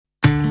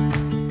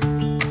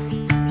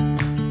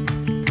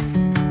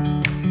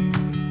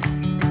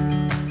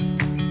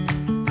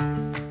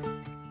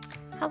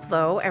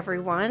Hello,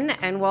 everyone,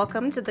 and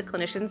welcome to the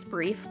Clinician's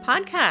Brief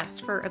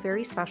podcast for a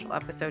very special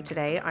episode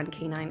today on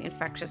canine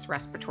infectious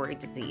respiratory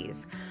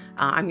disease.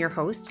 I'm your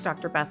host,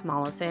 Dr. Beth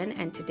Mollison,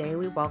 and today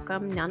we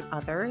welcome none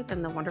other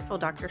than the wonderful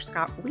Dr.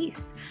 Scott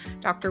Weese.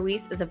 Dr.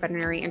 Weese is a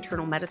veterinary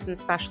internal medicine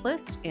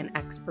specialist and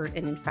expert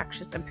in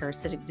infectious and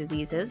parasitic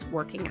diseases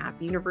working at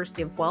the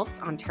University of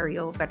Guelph's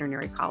Ontario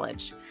Veterinary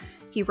College.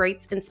 He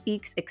writes and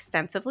speaks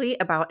extensively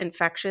about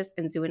infectious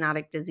and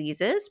zoonotic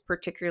diseases,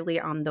 particularly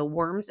on the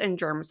Worms and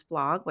Germs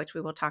blog, which we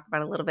will talk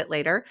about a little bit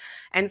later,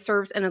 and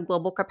serves in a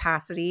global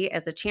capacity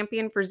as a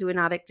champion for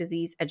zoonotic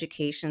disease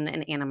education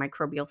and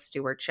antimicrobial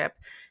stewardship.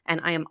 And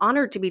I am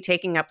honored to be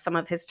taking up some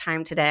of his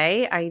time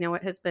today. I know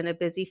it has been a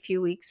busy few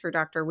weeks for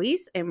Dr.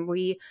 Weese, and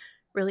we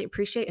really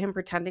appreciate him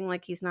pretending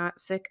like he's not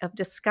sick of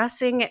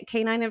discussing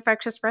canine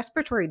infectious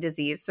respiratory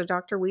disease. So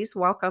Dr. Weese,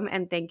 welcome,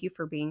 and thank you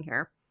for being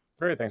here.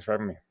 Great. Thanks for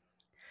having me.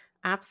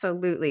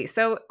 Absolutely.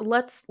 So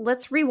let's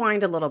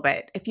rewind a little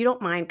bit. If you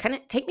don't mind, kind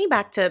of take me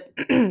back to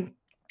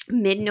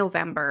mid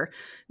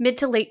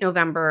to late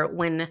November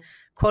when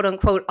quote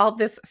unquote all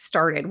this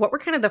started. What were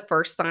kind of the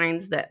first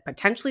signs that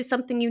potentially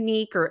something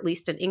unique or at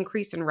least an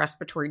increase in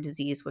respiratory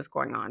disease was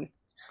going on?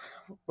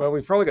 Well,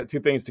 we've probably got two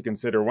things to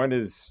consider. One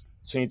is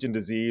change in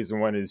disease and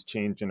one is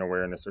change in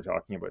awareness or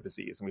talking about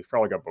disease. And we've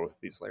probably got both of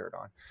these layered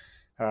on.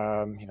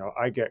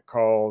 I get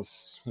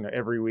calls,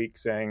 every week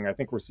saying, I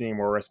think we're seeing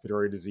more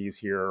respiratory disease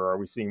here, or are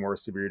we seeing more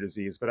severe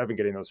disease? But I've been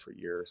getting those for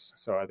years.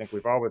 So I think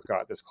we've always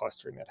got this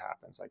clustering that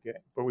happens.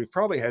 But we've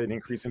probably had an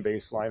increase in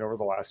baseline over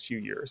the last few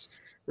years.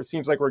 It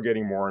seems like we're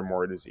getting more and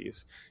more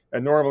disease.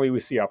 And normally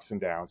we see ups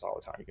and downs all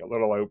the time. You get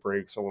little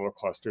outbreaks or little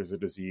clusters of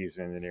disease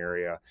in an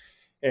area.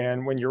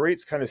 And when your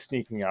rate's kind of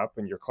sneaking up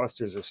and your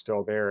clusters are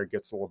still there, it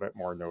gets a little bit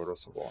more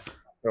noticeable.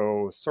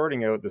 So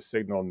sorting out the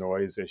signal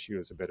noise issue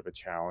is a bit of a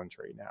challenge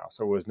right now.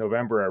 So was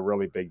November a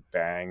really big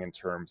bang in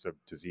terms of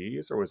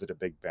disease, or was it a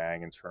big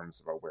bang in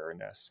terms of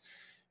awareness?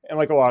 And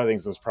like a lot of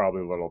things, there's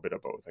probably a little bit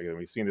of both. Again,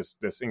 we've seen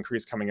this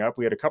increase coming up.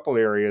 We had a couple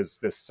areas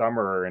this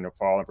summer and the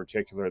fall in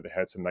particular that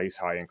had some nice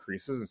high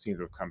increases and seem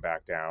to have come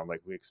back down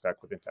like we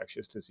expect with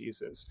infectious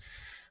diseases.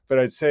 But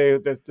I'd say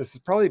that this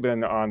has probably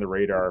been on the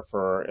radar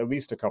for at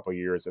least a couple of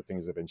years that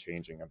things have been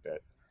changing a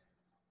bit.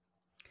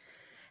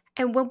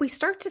 And when we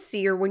start to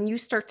see, or when you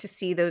start to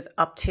see those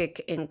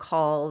uptick in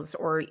calls,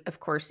 or of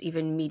course,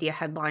 even media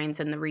headlines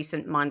in the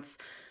recent months,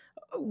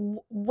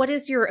 what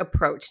is your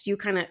approach? Do you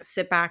kind of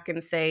sit back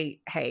and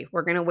say, hey,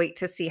 we're going to wait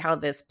to see how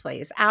this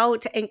plays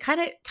out? And kind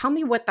of tell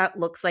me what that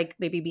looks like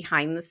maybe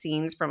behind the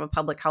scenes from a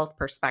public health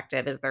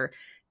perspective. Is there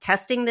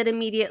testing that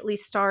immediately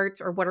starts,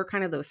 or what are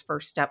kind of those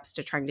first steps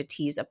to trying to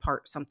tease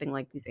apart something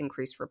like these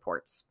increased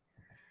reports?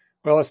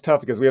 Well, it's tough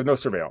because we have no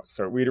surveillance.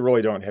 So we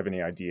really don't have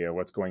any idea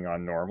what's going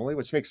on normally,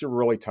 which makes it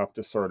really tough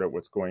to sort out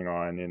what's going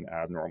on in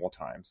abnormal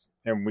times.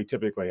 And we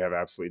typically have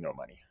absolutely no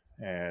money.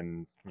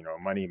 And,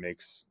 money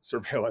makes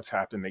surveillance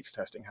happen, makes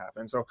testing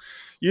happen. So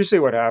usually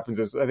what happens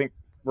is I think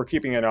we're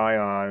keeping an eye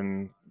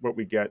on what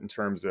we get in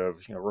terms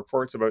of,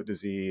 reports about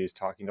disease,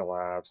 talking to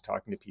labs,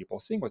 talking to people,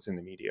 seeing what's in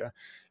the media,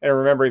 and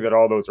remembering that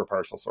all those are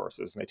partial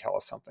sources and they tell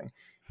us something,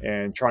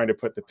 and trying to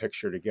put the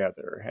picture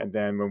together. And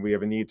then when we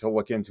have a need to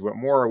look into it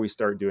more, we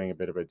start doing a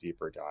bit of a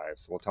deeper dive.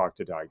 So we'll talk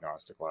to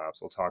diagnostic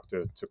labs, we'll talk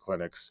to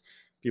clinics.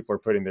 People are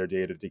putting their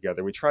data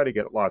together. We try to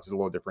get lots of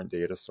little different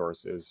data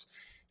sources.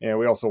 And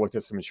we also looked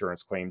at some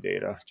insurance claim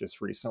data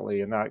just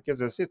recently, and that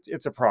gives us,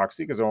 it's a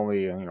proxy because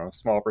only a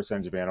small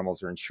percentage of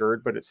animals are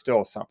insured, but it's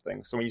still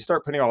something. So when you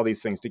start putting all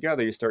these things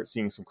together, you start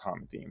seeing some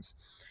common themes.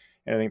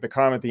 And I think the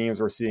common themes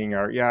we're seeing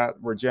are,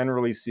 we're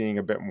generally seeing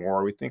a bit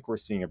more. We think we're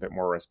seeing a bit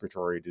more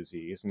respiratory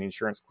disease, and the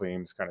insurance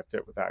claims kind of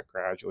fit with that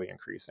gradually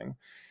increasing.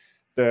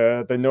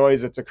 The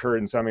noise that's occurred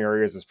in some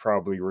areas is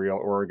probably real.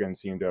 Oregon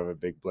seemed to have a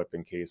big blip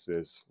in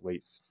cases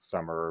late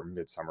summer,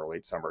 midsummer,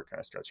 late summer, kind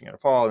of stretching into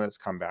fall, and it's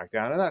come back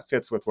down. And that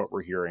fits with what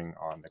we're hearing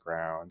on the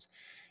ground.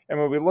 And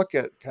when we look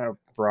at kind of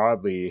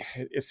broadly,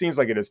 it seems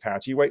like it is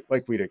patchy,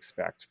 like we'd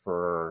expect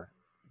for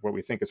what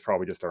we think is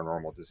probably just our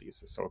normal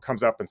diseases. So it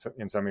comes up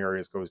in some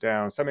areas, goes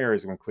down. Some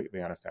areas are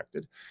completely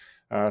unaffected.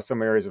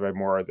 Some areas have had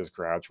more of this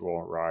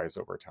gradual rise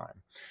over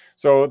time.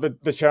 So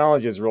the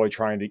challenge is really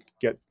trying to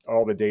get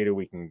all the data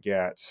we can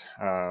get,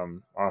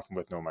 often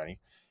with no money,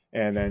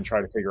 and then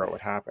try to figure out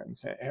what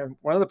happens. And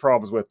one of the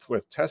problems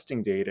with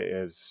testing data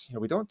is,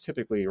 we don't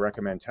typically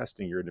recommend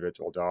testing your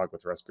individual dog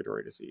with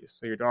respiratory disease.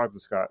 So your dog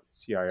that's got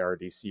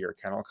CIRDC or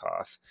kennel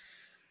cough,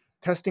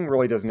 testing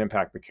really doesn't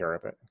impact the care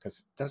of it because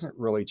it doesn't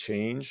really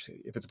change.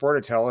 If it's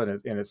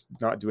Bordetella and it's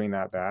not doing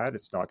that bad,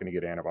 it's not going to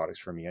get antibiotics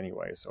from me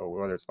anyway. So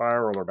whether it's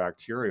viral or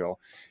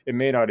bacterial, it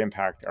may not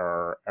impact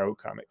our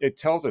outcome. It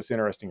tells us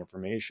interesting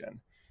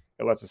information.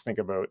 It lets us think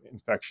about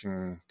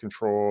infection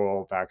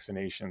control,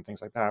 vaccination,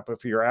 things like that.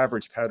 But for your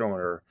average pet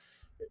owner,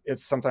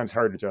 it's sometimes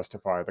hard to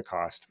justify the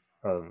cost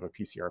of a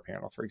PCR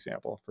panel, for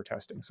example, for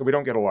testing. So we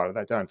don't get a lot of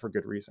that done for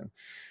good reason.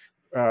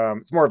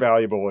 It's more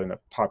valuable in a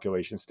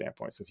population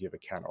standpoint. So if you have a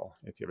kennel,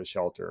 if you have a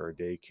shelter or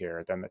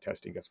daycare, then the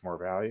testing gets more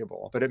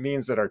valuable. But it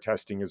means that our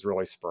testing is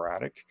really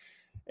sporadic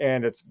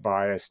and it's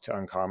biased to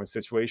uncommon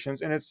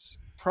situations, and it's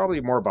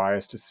probably more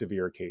biased to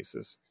severe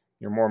cases.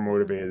 You're more Mhm.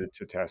 motivated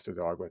to test a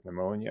dog with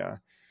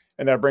pneumonia.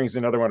 And that brings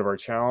another one of our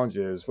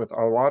challenges with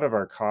a lot of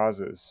our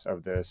causes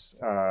of this.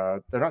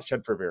 They're not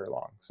shed for very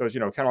long. So, as you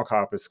know, kennel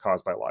cough is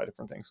caused by a lot of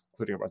different things,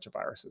 including a bunch of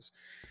viruses.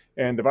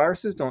 And the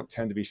viruses don't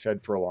tend to be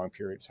shed for a long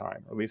period of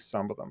time, or at least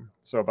some of them.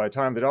 So, by the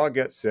time the dog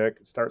gets sick,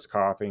 starts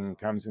coughing,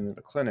 comes into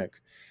the clinic,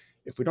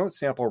 if we don't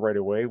sample right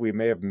away, we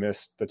may have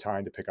missed the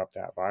time to pick up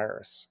that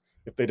virus.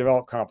 If they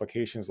develop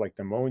complications like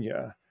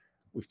pneumonia,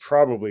 we've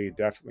probably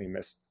definitely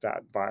missed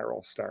that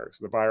viral start.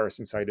 So the virus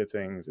inside of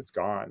things, it's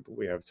gone, but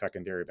we have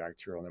secondary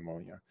bacterial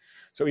pneumonia.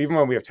 So even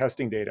when we have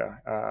testing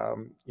data,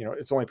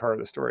 it's only part of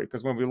the story,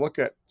 because when we look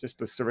at just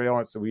the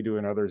surveillance that we do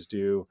and others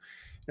do,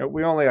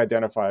 we only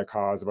identify a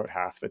cause about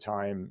half the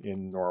time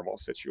in normal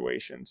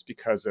situations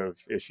because of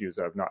issues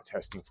of not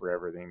testing for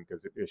everything,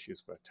 because of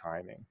issues with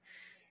timing.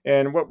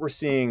 And what we're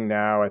seeing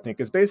now, I think,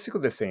 is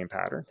basically the same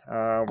pattern.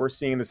 We're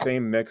seeing the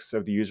same mix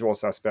of the usual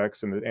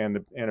suspects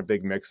and a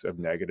big mix of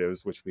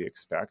negatives, which we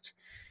expect.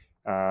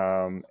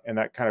 And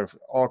that kind of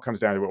all comes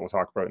down to what we'll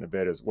talk about in a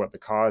bit, is what the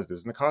cause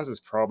is. And the cause is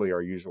probably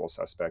our usual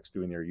suspects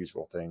doing their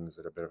usual things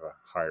at a bit of a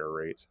higher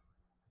rate.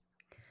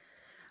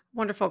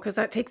 Wonderful, because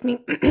that takes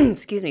me,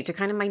 excuse me, to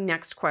kind of my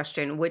next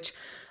question, which,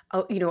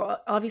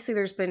 obviously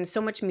there's been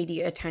so much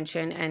media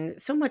attention and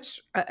so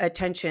much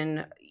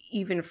attention,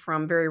 even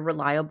from very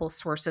reliable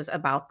sources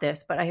about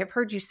this. But I have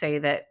heard you say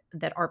that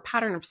our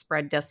pattern of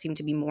spread does seem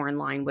to be more in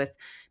line with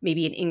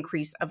maybe an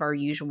increase of our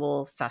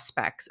usual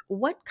suspects.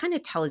 What kind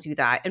of tells you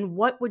that, and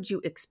what would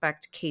you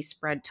expect case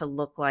spread to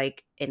look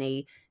like in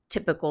a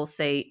typical,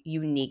 say,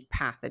 unique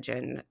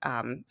pathogen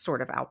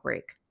sort of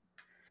outbreak?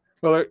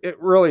 Well, it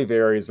really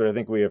varies, but I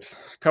think we have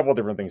a couple of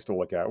different things to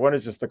look at. One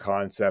is just the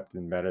concept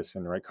in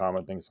medicine, right?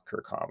 Common things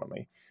occur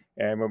commonly.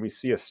 And when we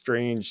see a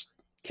strange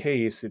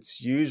case,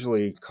 it's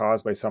usually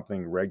caused by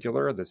something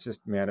regular that's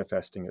just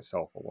manifesting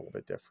itself a little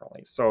bit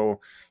differently. So,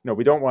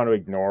 we don't want to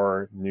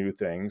ignore new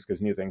things,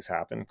 because new things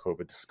happen.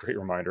 COVID is a great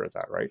reminder of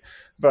that, right?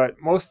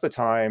 But most of the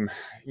time,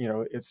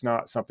 it's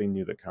not something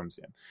new that comes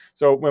in.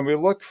 So when we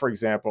look, for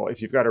example,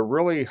 if you've got a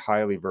really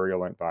highly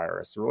virulent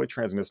virus, a really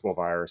transmissible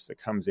virus that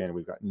comes in,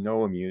 we've got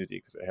no immunity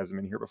because it hasn't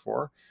been here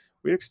before,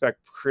 we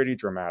expect pretty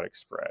dramatic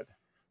spread.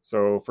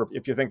 So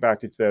if you think back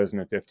to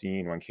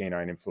 2015, when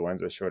canine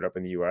influenza showed up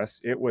in the US,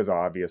 it was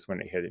obvious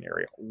when it hit an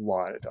area, a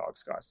lot of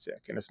dogs got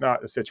sick. And it's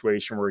not a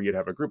situation where you'd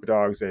have a group of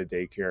dogs at a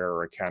daycare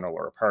or a kennel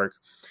or a park,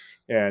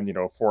 and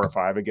 4 or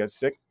 5 would get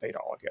sick. They'd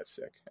all get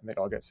sick, and they'd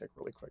all get sick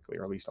really quickly,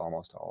 or at least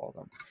almost all of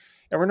them.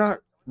 And we're not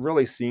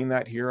really seeing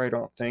that here, I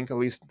don't think. At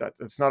least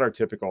that's not our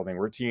typical thing.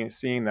 We're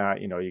seeing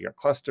that, you got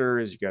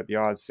clusters, you got the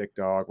odd sick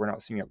dog. We're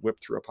not seeing it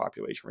whip through a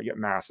population where you get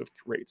massive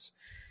rates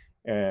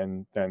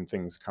and then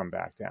things come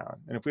back down.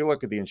 And if we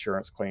look at the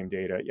insurance claim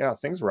data, yeah,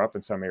 things were up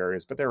in some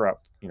areas, but they're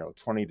up,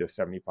 20 to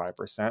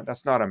 75%.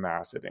 That's not a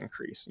massive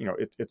increase.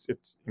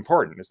 It's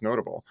important, it's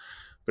notable,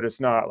 but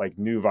it's not like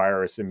new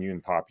virus immune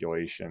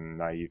population,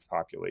 naive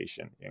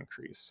population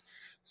increase.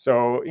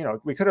 So,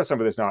 we could have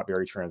some of this not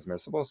very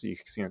transmissible, so you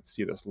can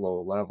see this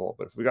low level.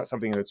 But if we got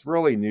something that's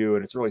really new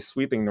and it's really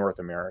sweeping North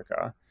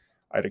America,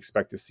 I'd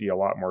expect to see a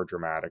lot more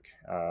dramatic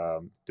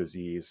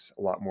disease,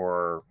 a lot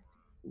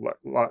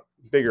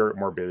bigger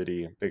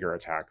morbidity, bigger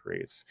attack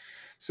rates.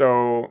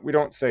 So we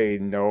don't say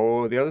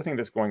no. The other thing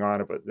that's going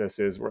on about this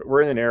is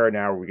we're in an era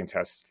now where we can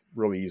test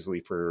really easily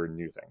for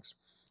new things.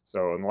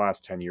 So in the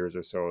last 10 years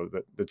or so,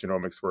 the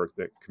genomics work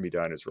that can be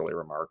done is really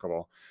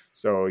remarkable.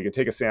 So you can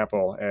take a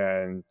sample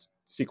and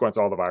sequence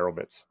all the viral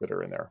bits that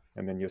are in there,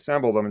 and then you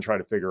assemble them and try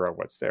to figure out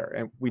what's there.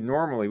 And we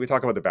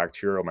talk about the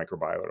bacterial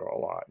microbiota a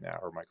lot now,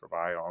 or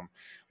microbiome.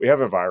 We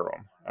have a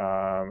virome,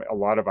 a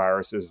lot of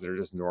viruses that are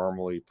just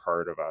normally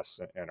part of us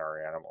and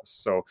our animals.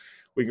 So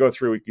we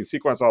can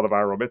sequence all the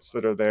viral bits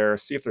that are there,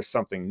 see if there's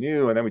something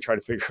new, and then we try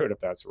to figure out if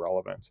that's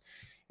relevant.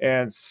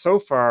 And so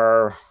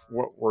far,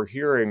 what we're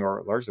hearing,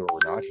 or largely what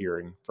we're not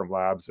hearing from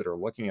labs that are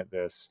looking at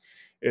this,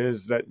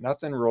 is that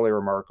nothing really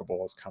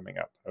remarkable is coming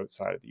up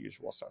outside of the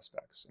usual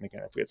suspects. And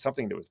again, if we had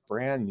something that was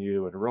brand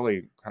new and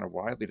really kind of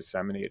widely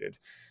disseminated,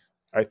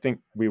 I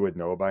think we would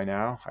know by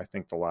now. I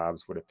think the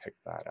labs would have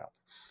picked that up.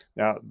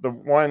 Now, the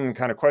one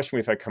kind of question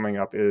we've had coming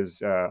up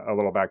is a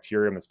little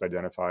bacterium that's been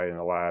identified in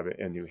a lab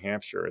in New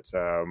Hampshire. It's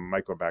a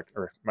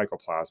Mycoplasma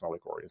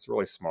lecori. It's a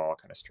really small,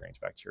 kind of strange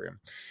bacterium.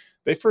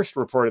 They first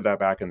reported that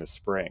back in the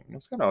spring. It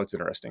was kind of, it's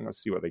interesting. Let's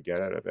see what they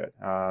get out of it.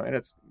 And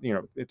it's,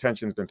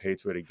 attention's been paid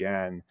to it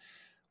again.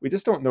 We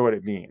just don't know what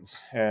it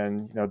means.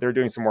 And, they're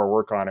doing some more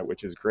work on it,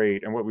 which is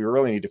great. And what we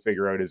really need to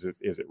figure out is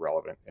it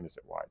relevant and is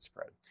it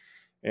widespread?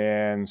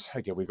 And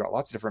again, we've got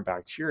lots of different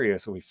bacteria.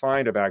 So we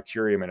find a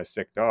bacterium in a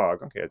sick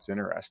dog. Okay, it's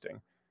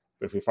interesting.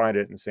 But if we find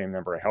it in the same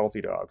number of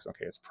healthy dogs,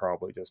 okay, it's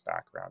probably just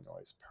background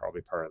noise,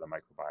 probably part of the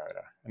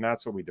microbiota. And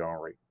that's what we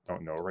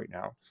don't know right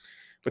now.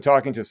 But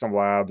talking to some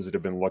labs that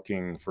have been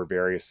looking for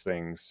various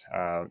things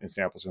in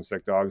samples from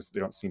sick dogs, they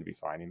don't seem to be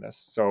finding this.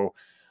 So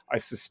I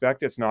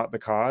suspect it's not the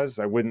cause.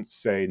 I wouldn't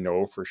say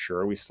no for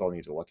sure. We still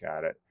need to look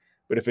at it.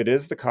 But if it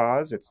is the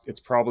cause, it's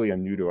probably a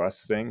new to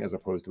us thing as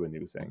opposed to a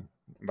new thing.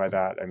 By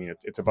that, I mean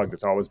it's a bug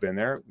that's always been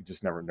there. We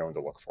just never known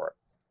to look for it.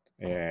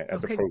 And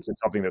as Okay. opposed to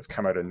something that's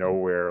come out of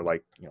nowhere,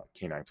 like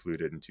canine flu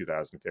did in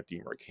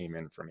 2015, where it came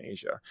in from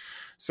Asia.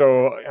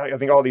 So I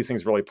think all these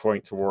things really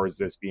point towards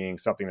this being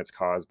something that's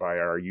caused by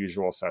our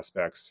usual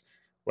suspects,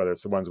 whether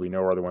it's the ones we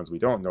know or the ones we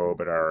don't know,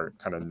 but are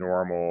kind of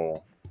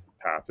normal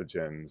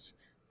pathogens,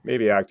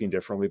 maybe acting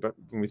differently. But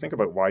when we think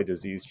about why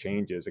disease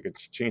changes, it could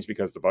change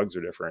because the bugs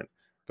are different,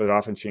 but it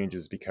often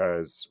changes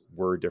because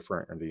we're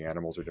different and the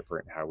animals are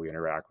different, and how we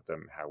interact with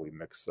them, how we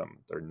mix them,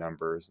 their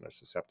numbers and their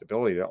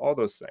susceptibility to all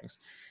those things.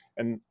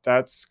 And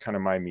that's kind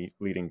of my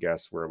leading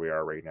guess where we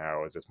are right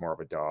now, is it's more of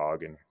a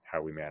dog and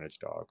how we manage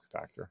dog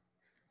factor.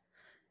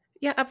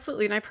 Yeah,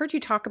 absolutely. And I've heard you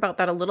talk about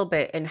that a little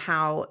bit, and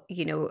how,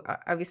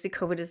 obviously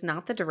COVID is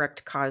not the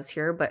direct cause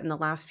here, but in the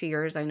last few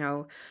years, I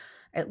know,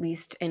 at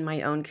least in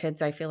my own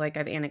kids, I feel like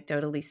I've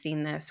anecdotally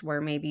seen this, where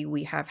maybe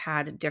we have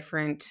had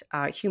different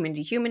human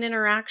to human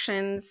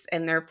interactions,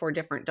 and therefore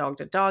different dog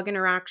to dog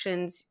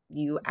interactions.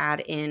 You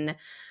add in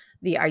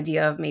the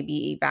idea of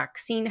maybe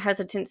vaccine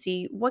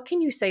hesitancy. What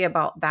can you say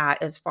about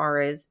that, as far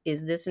as,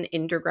 is this an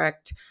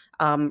indirect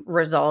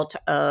result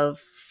of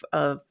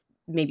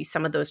maybe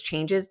some of those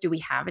changes? Do we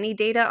have any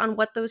data on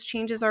what those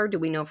changes are? Do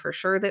we know for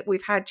sure that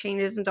we've had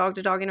changes in dog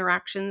to dog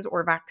interactions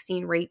or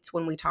vaccine rates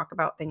when we talk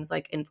about things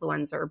like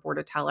influenza or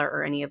bordetella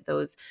or any of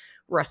those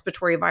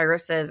respiratory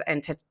viruses?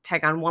 And to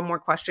tag on one more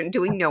question,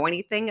 do we know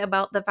anything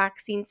about the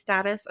vaccine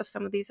status of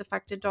some of these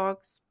affected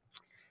dogs?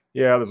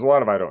 Yeah, there's a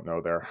lot of I don't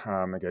know there.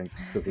 Again,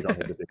 just because we don't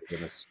have the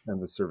data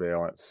and the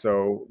surveillance.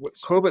 So with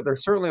COVID,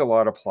 there's certainly a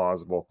lot of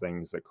plausible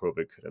things that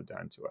COVID could have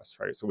done to us,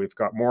 right? So we've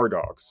got more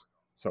dogs.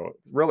 So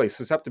really,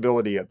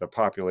 susceptibility at the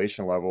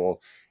population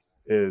level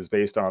is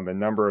based on the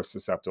number of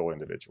susceptible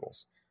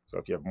individuals. So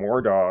if you have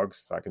more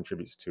dogs, that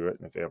contributes to it.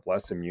 And if they have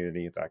less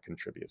immunity, that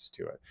contributes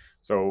to it.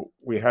 So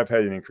we have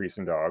had an increase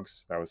in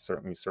dogs. That was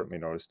certainly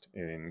noticed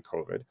in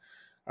COVID.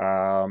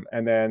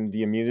 And then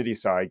the immunity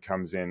side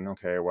comes in.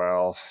 Okay,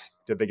 well,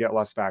 did they get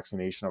less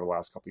vaccination over the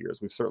last couple of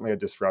years? We've certainly had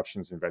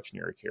disruptions in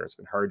veterinary care. It's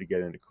been hard to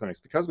get into clinics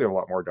because we have a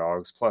lot more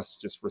dogs, plus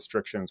just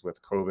restrictions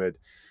with COVID.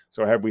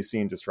 So have we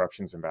seen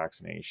disruptions in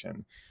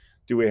vaccination?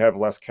 Do we have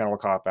less kennel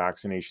cough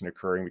vaccination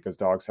occurring because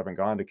dogs haven't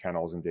gone to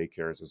kennels and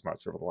daycares as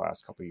much over the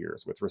last couple of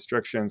years? With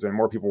restrictions and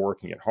more people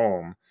working at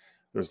home,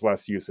 there's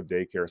less use of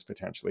daycares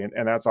potentially.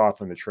 And that's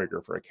often the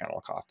trigger for a kennel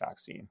cough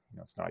vaccine.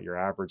 It's not your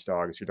average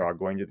dog, it's your dog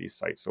going to these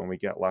sites. So when we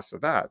get less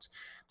of that,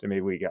 then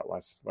maybe we get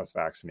less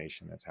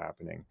vaccination that's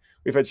happening.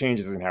 We've had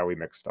changes in how we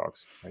mix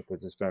dogs, right?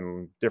 There's just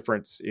been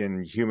difference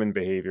in human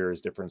behaviors,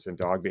 difference in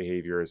dog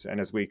behaviors. And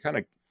as we kind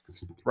of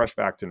rush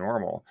back to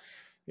normal,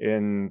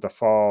 in the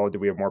fall, do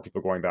we have more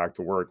people going back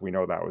to work? We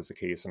know that was the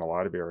case in a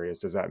lot of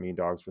areas. Does that mean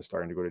dogs were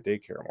starting to go to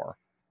daycare more?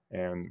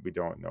 And we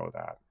don't know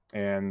that.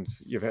 And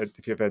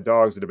if you've had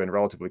dogs that have been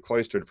relatively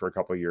cloistered for a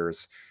couple of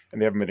years and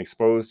they haven't been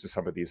exposed to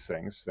some of these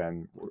things,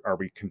 then are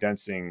we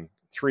condensing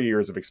 3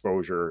 years of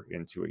exposure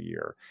into a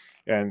year?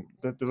 And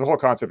there's a whole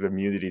concept of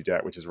immunity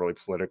debt, which is really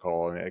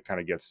political, and it kind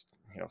of gets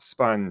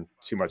spun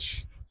too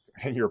much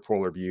in your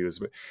polar views.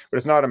 But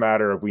it's not a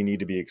matter of we need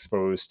to be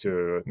exposed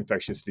to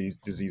infectious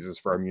diseases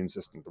for our immune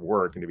system to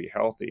work and to be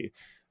healthy.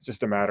 It's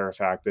just a matter of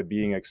fact that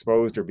being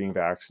exposed or being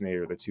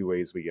vaccinated are the two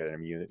ways we get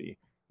immunity.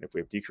 If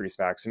we have decreased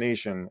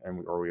vaccination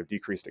or we have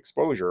decreased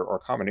exposure, or a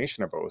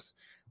combination of both,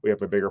 we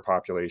have a bigger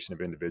population of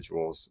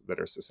individuals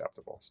that are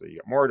susceptible. So you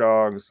get more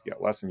dogs, you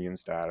get less immune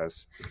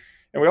status.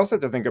 And we also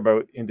have to think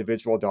about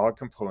individual dog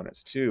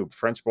components too.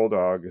 French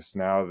Bulldog is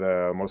now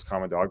the most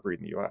common dog breed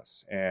in the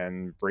US.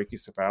 And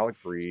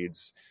brachycephalic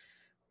breeds,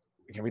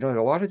 again, we don't have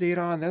a lot of data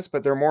on this,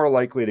 but they're more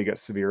likely to get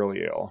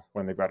severely ill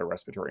when they've got a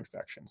respiratory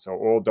infection. So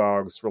old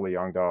dogs, really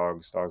young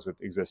dogs, dogs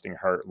with existing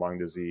heart, lung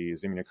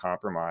disease,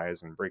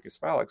 immunocompromised, and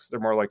brachycephalics, they're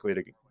more likely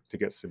to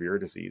get severe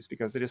disease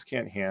because they just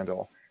can't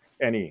handle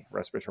any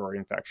respiratory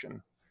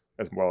infection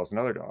as well as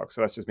another dog. So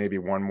that's just maybe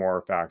one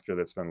more factor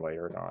that's been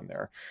layered on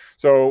there.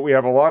 So we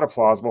have a lot of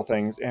plausible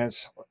things. And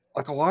it's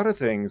like a lot of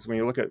things, when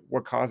you look at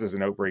what causes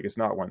an outbreak, it's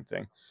not one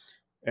thing.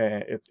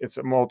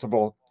 It's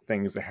multiple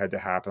things that had to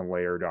happen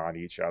layered on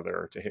each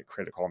other to hit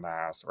critical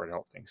mass or to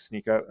help things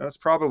sneak out. And that's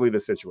probably the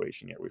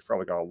situation here. We've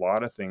probably got a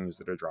lot of things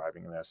that are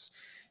driving this,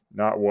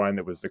 not one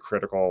that was the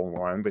critical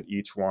one, but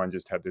each one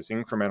just had this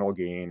incremental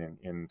gain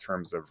in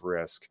terms of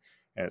risk,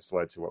 and it's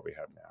led to what we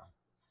have now.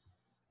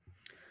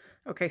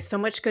 Okay, so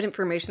much good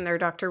information there,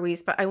 Dr.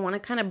 Weese, but I want to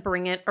kind of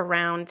bring it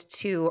around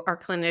to our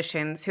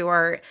clinicians who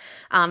are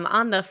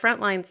on the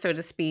front line, so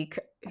to speak,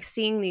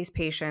 seeing these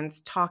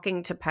patients,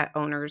 talking to pet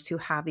owners who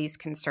have these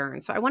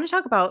concerns. So I want to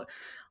talk about,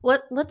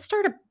 let's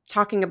start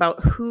talking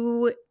about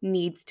who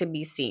needs to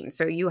be seen.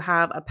 So you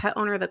have a pet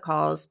owner that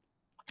calls,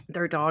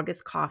 their dog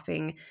is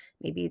coughing.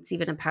 Maybe it's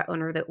even a pet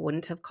owner that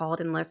wouldn't have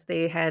called unless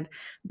they had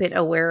been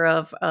aware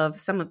of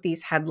some of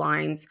these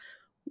headlines.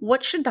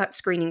 What should that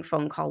screening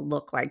phone call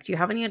look like? Do you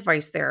have any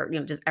advice there?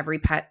 Does every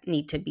pet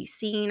need to be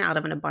seen out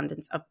of an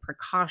abundance of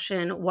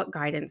precaution? What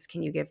guidance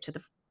can you give to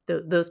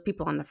those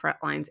people on the front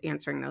lines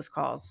answering those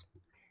calls?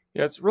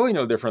 Yeah, it's really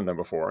no different than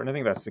before. And I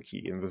think that's the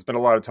key. And there's been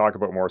a lot of talk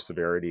about more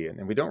severity,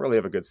 and we don't really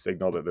have a good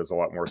signal that there's a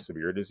lot more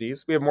severe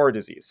disease. We have more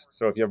disease.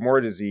 So if you have more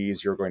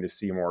disease, you're going to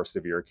see more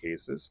severe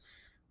cases.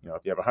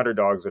 If you have 100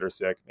 dogs that are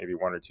sick, maybe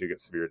one or two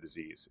get severe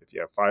disease. If you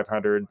have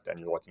 500, then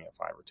you're looking at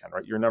 5 or 10,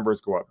 right? Your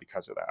numbers go up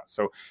because of that.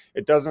 So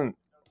it doesn't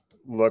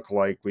look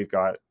like we've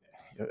got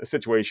a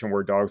situation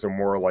where dogs are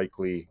more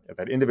likely at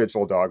that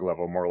individual dog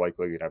level, more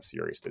likely to have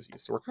serious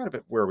disease. So we're kind of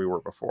at where we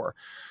were before.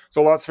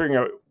 So lots figuring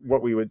out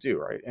what we would do,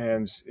 right?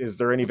 And is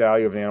there any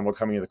value of an animal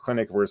coming to the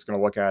clinic? We're just going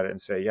to look at it and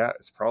say, yeah,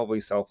 it's probably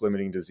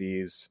self-limiting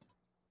disease.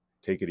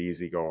 Take it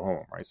easy, go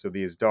home, right? So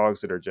these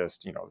dogs that are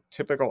just,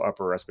 typical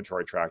upper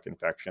respiratory tract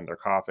infection, they're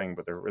coughing,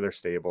 but they're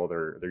stable,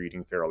 they're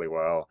eating fairly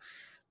well.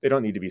 They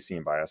don't need to be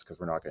seen by us because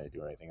we're not going to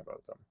do anything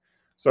about them.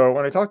 So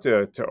when I talk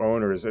to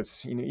owners,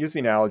 it's use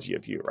the analogy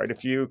of you, right?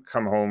 If you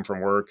come home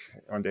from work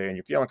one day and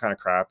you're feeling kind of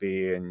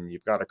crappy and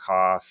you've got a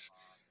cough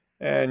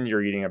and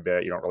you're eating a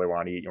bit, you don't really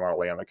want to eat, you want to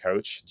lay on the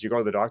couch. Do you go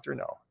to the doctor?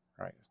 No,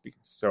 right?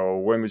 So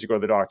when would you go to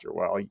the doctor?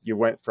 Well, you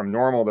went from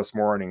normal this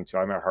morning to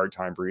I'm having a hard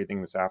time breathing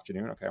this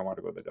afternoon. Okay, I want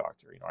to go to the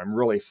doctor. I'm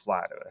really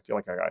flat out. I feel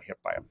like I got hit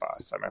by a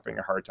bus. I'm having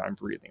a hard time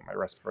breathing. My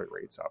respiratory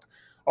rate's up.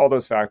 All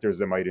those factors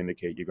that might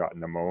indicate you got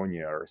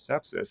pneumonia or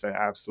sepsis, then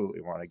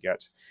absolutely want to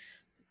get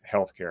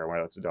healthcare,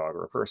 whether it's a dog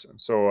or a person.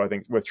 So I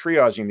think with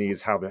triaging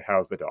these,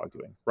 how's the dog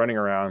doing? Running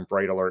around,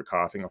 bright alert,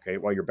 coughing. Okay,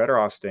 well, you're better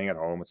off staying at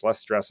home. It's less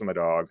stress on the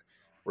dog.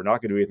 We're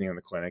not going to do anything in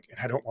the clinic, and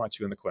I don't want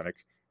you in the clinic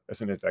as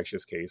an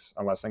infectious case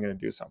unless I'm going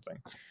to do something.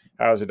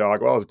 How's the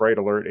dog? Well, it's bright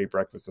alert, ate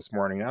breakfast this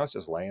morning. Now it's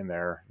just laying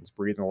there. It's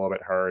breathing a little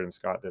bit hard, and it's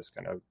got this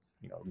kind of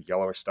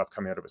yellowish stuff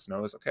coming out of its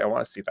nose. Okay, I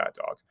want to see that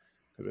dog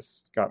because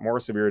it's got more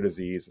severe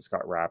disease. It's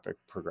got rapid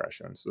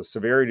progression. So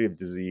severity of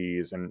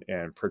disease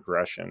and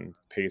progression,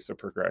 pace of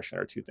progression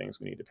are two things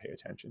we need to pay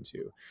attention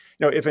to.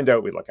 If in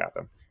doubt, we look at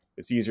them.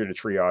 It's easier to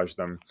triage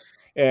them.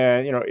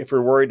 And, if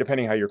we're worried,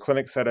 depending how your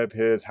clinic setup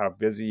is, how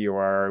busy you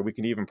are, we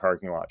can even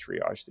parking lot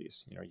triage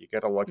these. You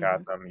get to look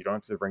at them. You don't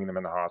have to bring them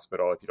in the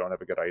hospital if you don't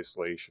have a good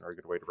isolation or a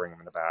good way to bring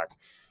them in the back.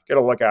 Get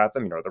a look at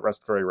them. The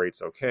respiratory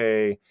rate's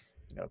okay.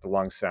 The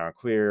lungs sound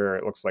clear.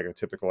 It looks like a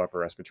typical upper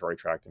respiratory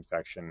tract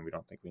infection. We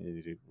don't think we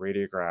need to do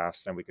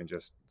radiographs. Then we can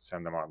just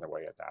send them on their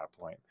way at that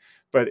point.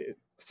 But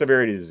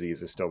severity of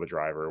disease is still the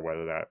driver,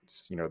 whether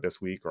that's, this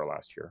week or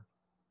last year.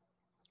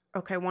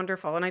 Okay,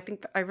 wonderful. And I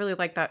think I really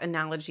like that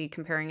analogy,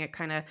 comparing it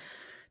kind of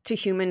to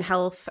human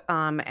health,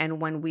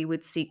 and when we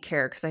would seek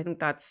care, because I think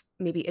that's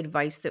maybe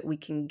advice that we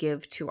can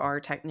give to our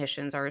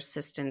technicians, our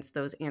assistants,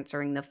 those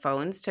answering the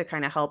phones, to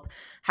kind of help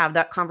have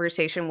that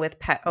conversation with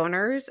pet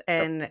owners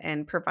Yep.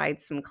 and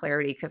provide some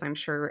clarity, because I'm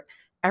sure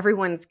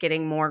everyone's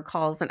getting more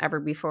calls than ever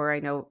before.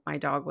 I know my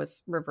dog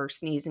was reverse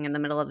sneezing in the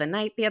middle of the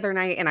night the other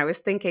night, and I was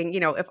thinking,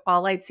 if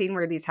all I'd seen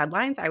were these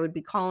headlines, I would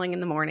be calling in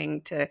the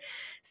morning to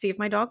see if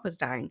my dog was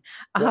dying.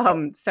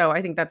 Yep. So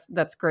I think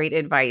that's great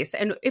advice.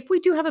 And if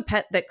we do have a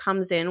pet that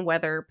comes in,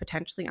 whether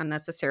potentially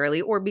unnecessarily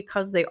or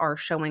because they are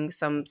showing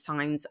some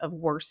signs of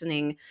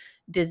worsening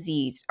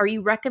disease, are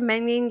you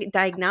recommending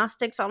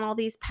diagnostics on all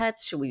these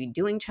pets? Should we be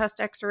doing chest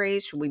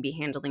x-rays? Should we be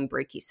handling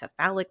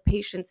brachycephalic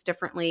patients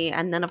differently?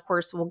 And then, of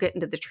course, we'll get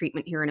into the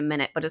treatment here in a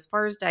minute. But as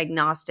far as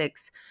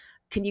diagnostics,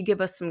 can you give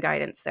us some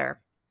guidance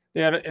there?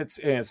 Yeah,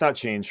 it's not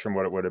changed from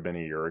what it would have been a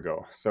year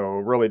ago. So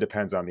it really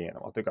depends on the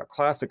animal. If they've got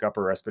classic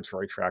upper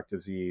respiratory tract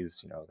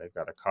disease, they've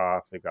got a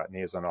cough, they've got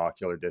nasal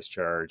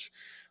discharge,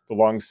 the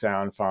lungs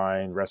sound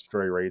fine,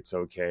 respiratory rate's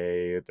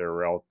okay,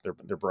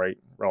 they're bright,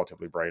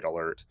 relatively bright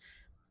alert.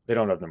 They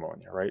don't have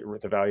pneumonia, right?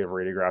 With the value of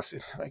radiographs,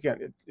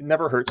 again, it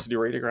never hurts to do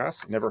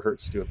radiographs. It never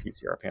hurts to do a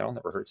PCR panel.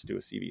 Never hurts to do a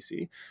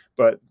CBC.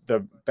 But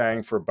the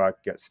bang for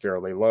buck gets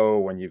fairly low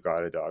when you've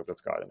got a dog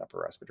that's got an upper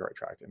respiratory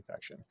tract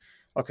infection.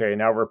 Okay,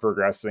 now we're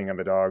progressing, and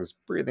the dog's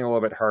breathing a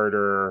little bit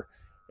harder.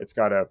 It's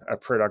got a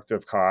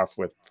productive cough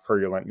with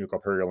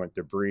mucopurulent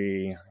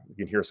debris. You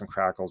can hear some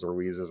crackles or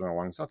wheezes in the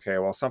lungs. Okay,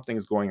 well,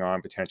 something's going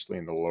on potentially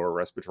in the lower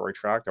respiratory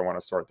tract. I want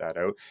to sort that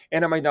out.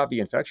 And it might not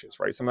be infectious,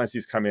 right? Sometimes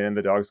these come in and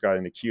the dog's got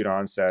an acute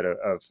onset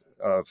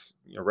of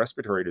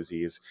respiratory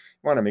disease.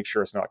 You want to make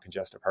sure it's not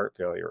congestive heart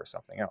failure or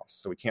something else.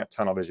 So we can't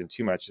tunnel vision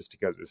too much just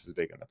because this is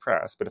big in the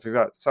press. But if we've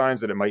got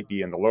signs that it might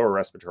be in the lower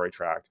respiratory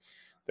tract,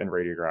 then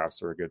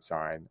radiographs are a good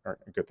sign, or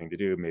a good thing to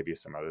do, maybe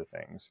some other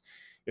things.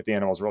 If the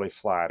animal's really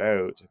flat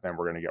out, then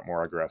we're going to get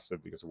more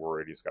aggressive because we're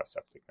worried he's got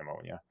septic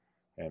pneumonia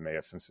and may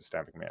have some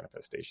systemic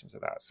manifestations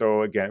of that.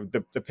 So again,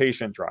 the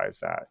patient drives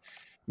that.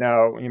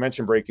 Now, you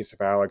mentioned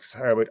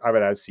brachycephalics. I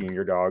would add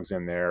senior dogs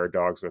in there,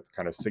 dogs with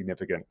kind of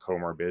significant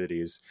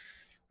comorbidities.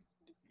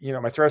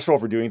 My threshold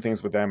for doing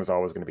things with them is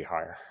always going to be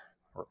higher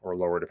or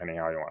lower, depending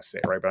on how you want to say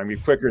it, right? But I'm going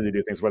to be quicker to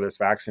do things, whether it's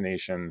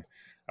vaccination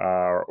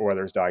or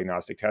whether it's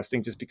diagnostic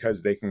testing, just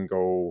because they can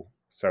go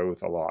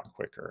south a lot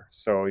quicker.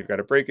 So you've got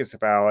a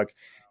brachycephalic,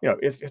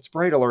 if it's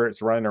bright alert,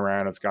 it's running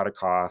around, it's got a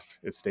cough,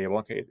 it's stable.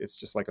 Okay, it's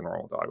just like a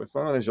normal dog. With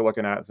one of those you're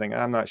looking at and saying,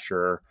 I'm not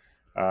sure.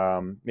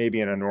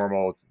 Maybe in a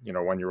normal,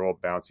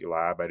 1-year-old bouncy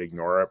lab, I'd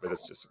ignore it, but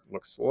this just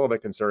looks a little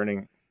bit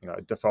concerning.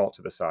 Default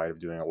to the side of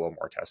doing a little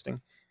more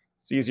testing.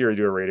 It's easier to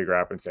do a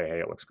radiograph and say, hey,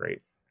 it looks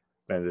great,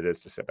 than it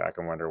is to sit back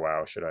and wonder,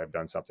 wow, should I have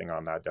done something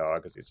on that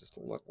dog? Because he just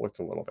looked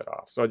a little bit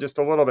off. So just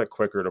a little bit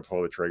quicker to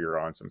pull the trigger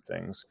on some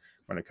things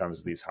when it comes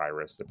to these high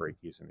risk, the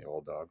brachies and the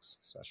old dogs,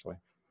 especially.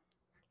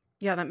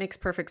 Yeah, that makes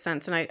perfect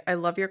sense. And I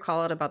love your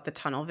call out about the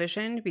tunnel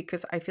vision,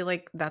 because I feel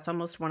like that's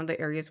almost one of the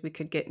areas we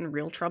could get in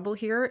real trouble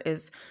here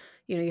is,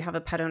 you have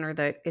a pet owner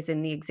that is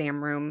in the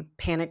exam room,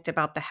 panicked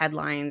about the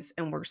headlines,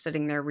 and we're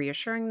sitting there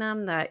reassuring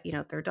them that,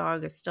 their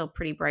dog is still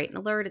pretty bright and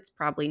alert. It's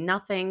probably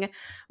nothing.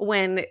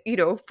 When,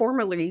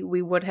 formerly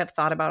we would have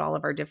thought about all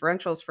of our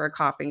differentials for a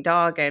coughing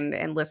dog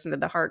and listened to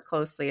the heart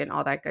closely and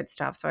all that good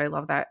stuff. So I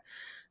love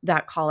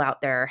that call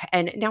out there.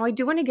 And now I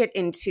do want to get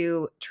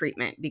into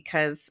treatment,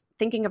 because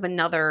thinking of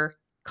another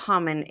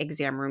common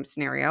exam room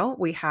scenario,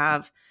 we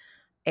have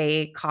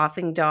a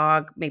coughing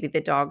dog, maybe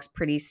the dog's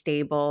pretty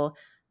stable,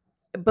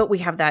 but we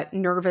have that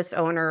nervous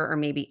owner, or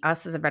maybe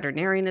us as a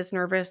veterinarian is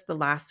nervous. The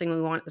last thing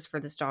we want is for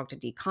this dog to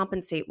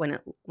decompensate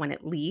when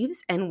it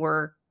leaves, and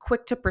we're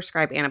quick to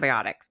prescribe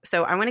antibiotics.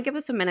 So I want to give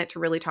us a minute to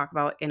really talk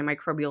about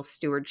antimicrobial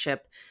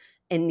stewardship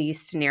in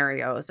these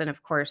scenarios. And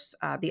of course,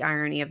 the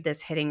irony of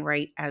this hitting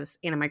right as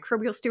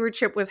antimicrobial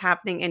stewardship was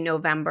happening in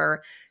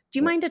November. Do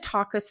you mind to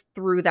talk us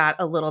through that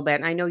a little bit?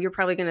 And I know you're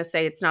probably going to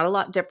say it's not a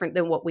lot different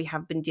than what we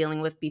have been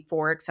dealing with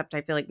before, except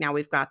I feel like now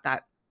we've got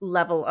that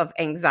level of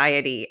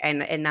anxiety,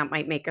 and that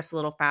might make us a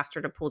little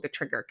faster to pull the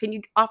trigger. Can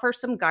you offer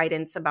some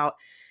guidance about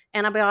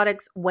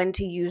antibiotics, when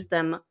to use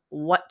them,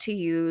 what to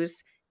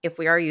use if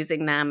we are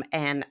using them,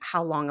 and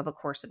how long of a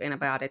course of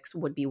antibiotics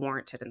would be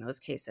warranted in those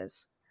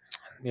cases?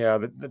 Yeah,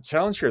 the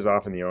challenge here is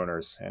often the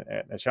owners,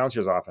 and the challenge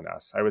here is often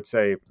us. I would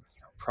say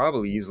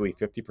probably easily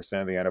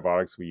 50% of the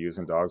antibiotics we use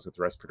in dogs with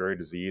respiratory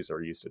disease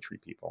are used to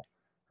treat people,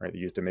 right?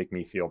 They're used to make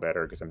me feel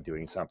better because I'm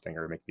doing something,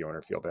 or make the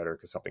owner feel better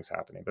because something's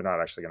happening. They're not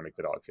actually going to make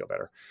the dog feel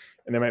better.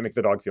 And they might make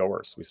the dog feel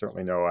worse. We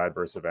certainly know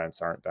adverse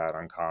events aren't that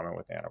uncommon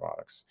with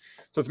antibiotics.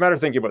 So it's a matter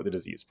of thinking about the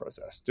disease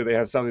process. Do they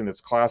have something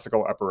that's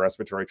classical upper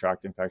respiratory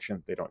tract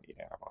infection? They don't need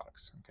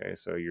antibiotics. Okay,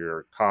 so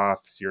your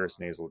cough, serous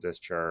nasal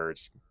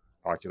discharge,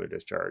 ocular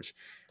discharge,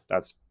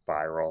 that's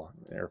viral.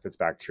 Or if it's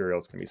bacterial,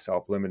 it's going to be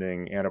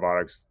self-limiting.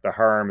 Antibiotics, the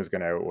harm is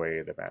going to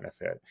outweigh the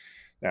benefit.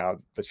 Now,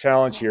 the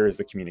challenge here is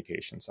the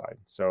communication side.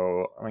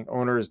 So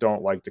owners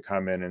don't like to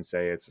come in and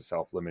say it's a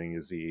self-limiting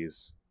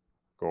disease,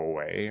 go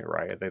away,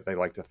 right? They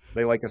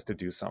like us to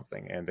do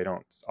something, and they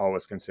don't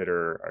always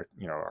consider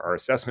our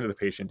assessment of the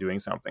patient doing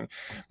something.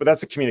 But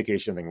that's a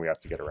communication thing we have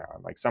to get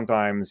around. Like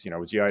sometimes,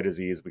 with GI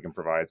disease, we can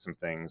provide some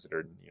things that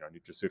are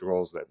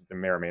nutraceuticals that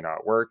may or may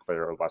not work, but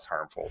are less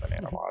harmful than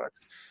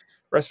antibiotics.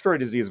 Respiratory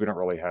disease, we don't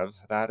really have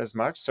that as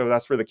much. So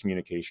that's where the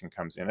communication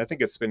comes in. I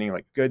think it's spinning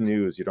like, good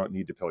news, you don't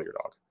need to pill your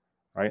dog,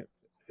 right?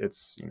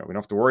 It's, we don't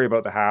have to worry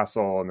about the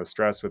hassle and the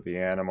stress with the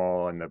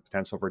animal and the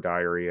potential for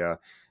diarrhea.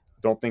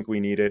 Don't think we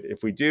need it.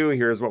 If we do,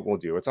 here's what we'll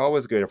do. It's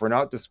always good if we're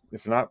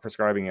not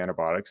prescribing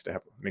antibiotics to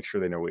make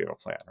sure they know we have a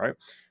plan, right?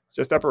 It's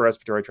just upper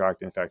respiratory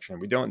tract infection.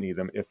 We don't need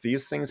them. If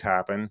these things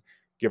happen,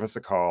 give us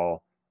a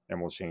call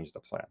and we'll change the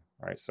plan,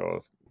 right?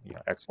 So if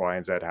X, Y,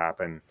 and Z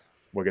happen,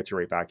 we'll get you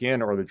right back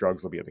in, or the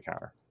drugs will be at the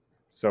counter.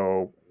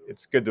 So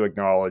it's good to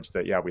acknowledge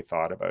that, yeah, we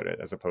thought about it,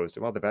 as opposed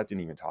to, well, the vet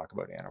didn't even talk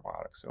about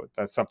antibiotics. So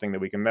that's something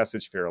that we can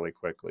message fairly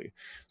quickly.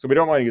 So we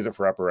don't want to use it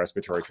for upper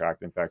respiratory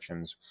tract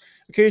infections.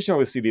 Occasionally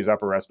we see these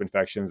upper resp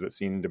infections that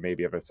seem to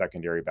maybe have a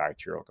secondary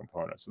bacterial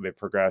component. So they've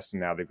progressed,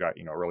 and now they've got,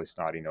 a really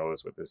snotty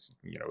nose with this,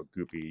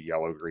 goopy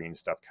yellow-green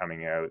stuff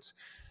coming out.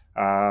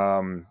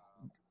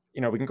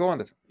 We can go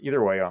on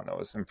either way on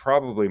those, and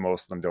probably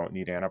most of them don't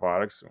need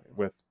antibiotics.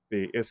 With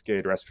the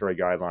ISCAID respiratory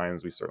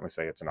guidelines, we certainly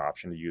say it's an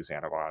option to use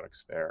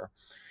antibiotics there.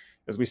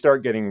 As we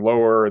start getting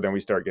lower, then we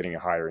start getting a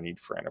higher need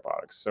for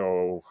antibiotics.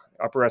 So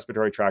upper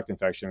respiratory tract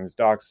infections,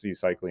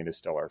 doxycycline is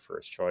still our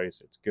first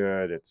choice. It's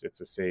good. It's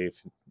a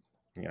safe,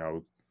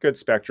 good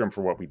spectrum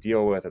for what we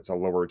deal with. It's a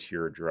lower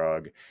tier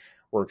drug.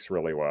 Works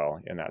really well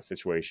in that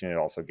situation. It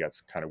also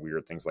gets kind of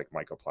weird things like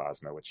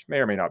mycoplasma, which may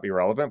or may not be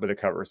relevant, but it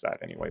covers that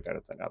anyway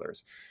better than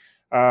others.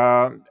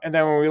 And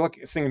then when we look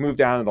at things move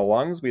down in the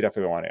lungs, we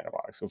definitely want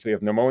antibiotics. So if we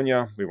have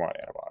pneumonia, we want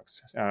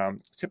antibiotics.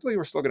 Typically,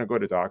 we're still going to go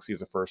to doxy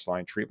as a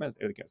first-line treatment.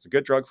 It's a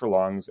good drug for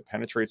lungs. It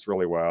penetrates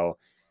really well,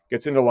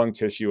 gets into lung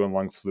tissue and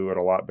lung fluid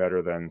a lot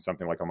better than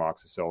something like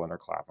amoxicillin or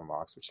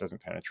clavamox, which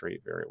doesn't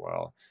penetrate very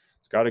well.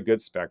 It's got a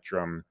good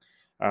spectrum.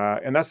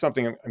 And that's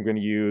something I'm going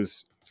to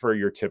use for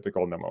your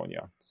typical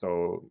pneumonia.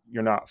 So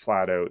you're not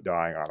flat out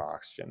dying on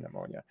oxygen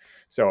pneumonia.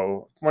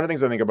 So one of the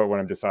things I think about when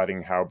I'm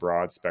deciding how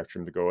broad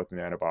spectrum to go with an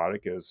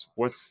antibiotic is,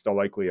 what's the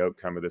likely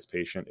outcome of this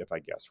patient if I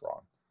guess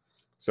wrong?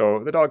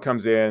 So the dog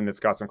comes in, it's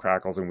got some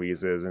crackles and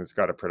wheezes, and it's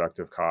got a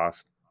productive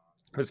cough.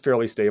 It's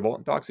fairly stable.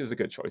 Doxy is a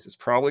good choice. It's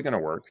probably going to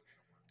work.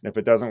 And if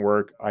it doesn't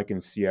work, I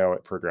can see how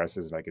it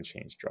progresses and I can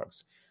change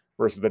drugs.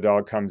 Versus the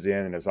dog comes in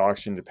and is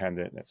oxygen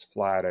dependent and it's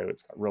flat out.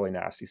 It's got really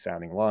nasty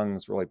sounding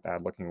lungs, really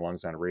bad looking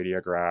lungs on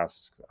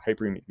radiographs,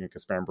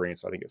 hypermucous membrane.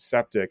 So I think it's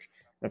septic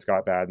and it's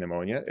got bad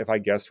pneumonia. If I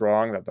guess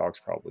wrong, that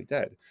dog's probably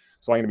dead.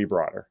 So I'm going to be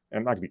broader. And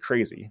I'm not going to be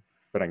crazy,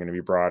 but I'm going to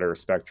be broader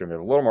spectrum and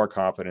a little more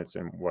confidence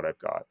in what I've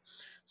got.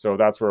 So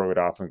that's where I would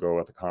often go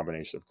with a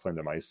combination of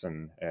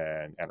clindamycin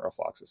and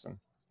enrofloxacin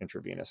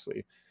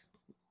intravenously.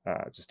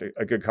 Just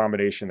a good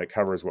combination that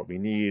covers what we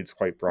need. It's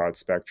quite broad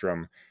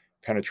spectrum,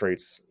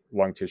 penetrates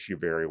lung tissue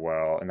very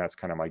well, and that's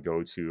kind of my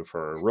go-to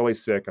for really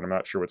sick and I'm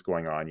not sure what's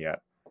going on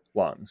yet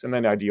lungs. And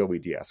then ideally we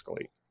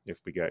de-escalate if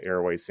we get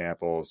airway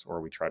samples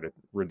or we try to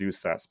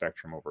reduce that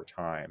spectrum over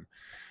time.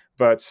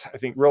 But I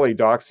think really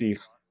doxy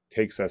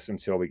takes us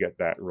until we get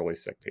that really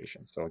sick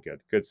patient. So get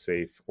good,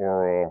 safe,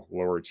 oral,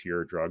 lower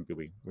tier drug that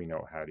we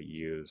know how to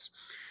use.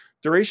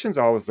 Duration's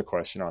always the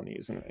question on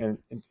these. And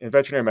in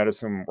veterinary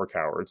medicine, we're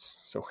cowards.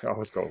 So we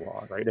always go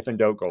long, right? If in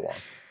doubt, go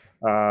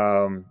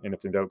long. And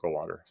if in doubt, go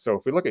longer. So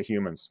if we look at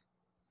humans,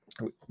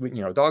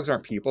 dogs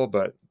aren't people,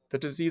 but the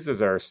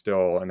diseases are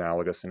still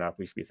analogous enough.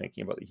 We should be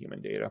thinking about the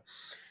human data.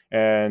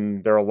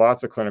 And there are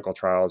lots of clinical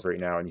trials right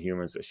now in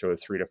humans that show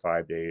 3 to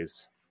 5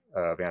 days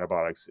of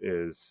antibiotics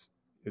is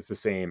the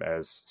same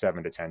as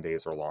 7 to 10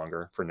 days or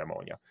longer for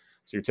pneumonia.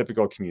 So your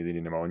typical community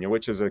pneumonia,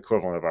 which is the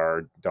equivalent of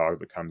our dog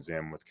that comes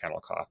in with kennel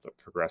cough that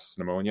progresses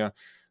pneumonia,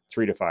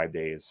 3 to 5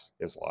 days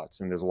is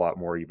lots. And there's a lot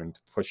more even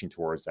pushing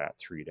towards that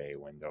 3-day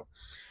window.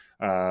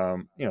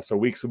 So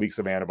weeks and weeks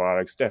of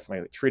antibiotics,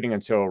 definitely treating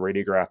until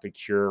radiographic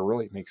cure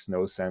really makes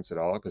no sense at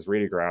all because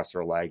radiographs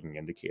are a lagging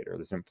indicator.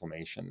 There's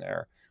inflammation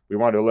there. We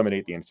want to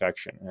eliminate the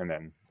infection and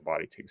then the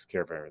body takes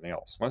care of everything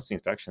else. Once the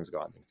infection's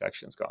gone, the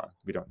infection's gone.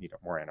 We don't need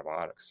more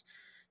antibiotics.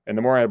 And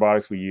the more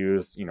antibiotics we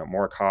use,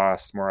 more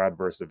cost, more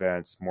adverse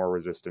events, more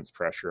resistance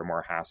pressure,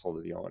 more hassle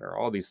to the owner,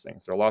 all these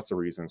things. There are lots of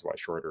reasons why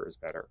shorter is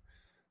better.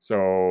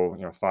 So,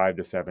 5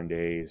 to 7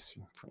 days,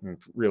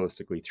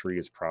 realistically 3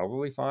 is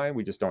probably fine.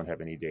 We just don't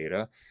have any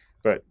data,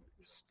 but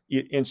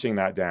inching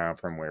that down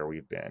from where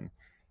we've been.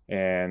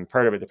 And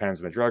part of it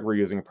depends on the drug we're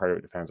using. Part of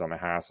it depends on the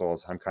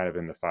hassles. I'm kind of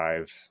in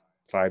the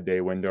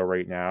 5-day window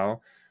right now.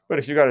 But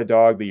if you got a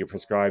dog that you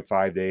prescribe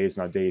 5 days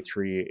and on day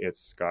 3,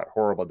 it's got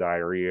horrible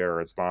diarrhea or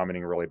it's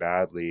vomiting really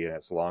badly and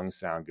its lungs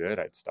sound good,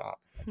 I'd stop.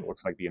 It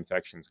looks like the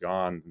infection's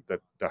gone.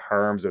 The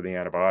harms of the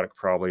antibiotic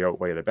probably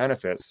outweigh the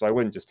benefits. So I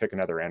wouldn't just pick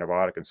another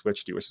antibiotic and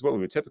switch to, which is what we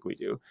would typically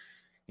do.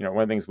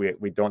 One of the things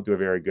we don't do a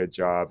very good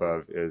job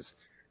of is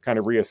kind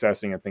of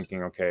reassessing and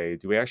thinking, okay,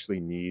 do we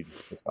actually need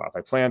to stop?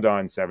 I planned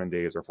on 7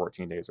 days or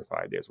 14 days or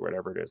 5 days, or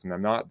whatever it is, and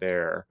I'm not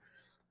there.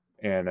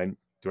 And then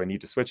do I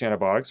need to switch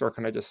antibiotics or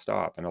can I just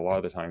stop? And a lot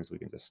of the times we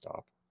can just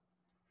stop.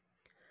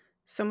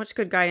 So much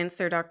good guidance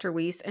there, Dr.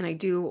 Weese. And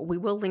we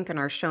will link in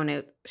our show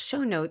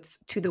notes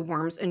to the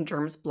Worms and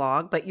Germs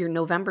blog, but your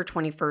November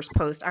 21st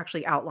post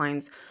actually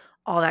outlines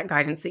all that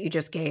guidance that you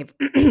just gave.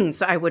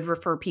 So I would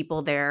refer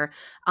people there.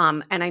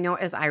 And I know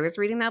as I was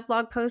reading that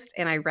blog post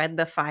and I read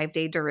the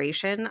 5-day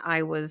duration,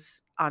 I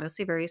was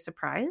honestly very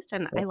surprised.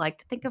 And I like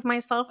to think of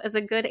myself as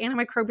a good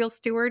antimicrobial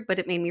steward, but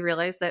it made me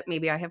realize that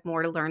maybe I have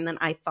more to learn than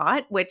I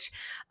thought, which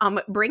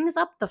brings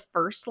up the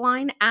First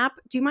Line app.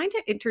 Do you mind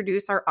to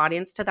introduce our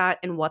audience to that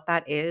and what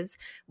that is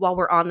while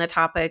we're on the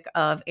topic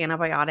of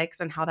antibiotics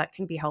and how that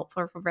can be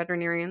helpful for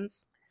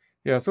veterinarians?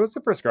 Yeah, so it's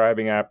a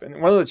prescribing app.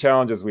 And one of the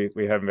challenges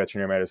we have in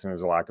veterinary medicine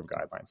is a lack of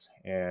guidelines.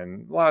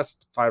 And the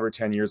last 5 or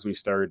 10 years, we've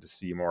started to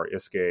see more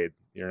ISCAID,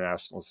 the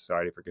International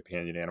Society for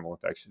Companion Animal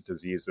Infectious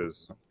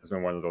Diseases, has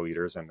been one of the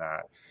leaders in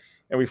that.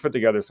 And we've put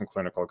together some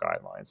clinical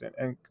guidelines.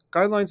 And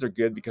guidelines are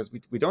good because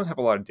we don't have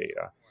a lot of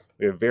data.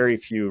 We have very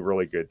few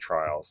really good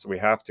trials. So we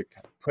have to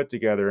put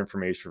together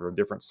information from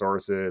different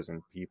sources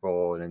and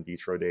people and in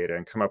vitro data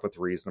and come up with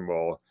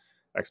reasonable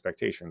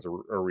expectations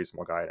or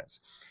reasonable guidance.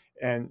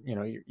 And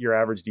your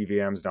average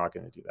DVM is not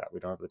going to do that. We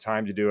don't have the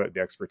time to do it,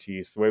 the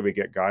expertise. The way we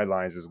get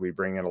guidelines is we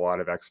bring in a lot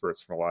of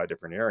experts from a lot of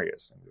different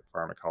areas, and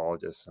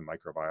pharmacologists and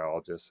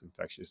microbiologists,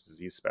 infectious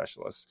disease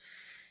specialists.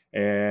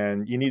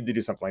 And you need to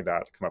do something like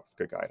that to come up with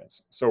good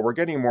guidance. So we're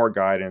getting more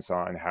guidance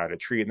on how to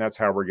treat, and that's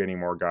how we're getting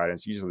more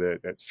guidance. Usually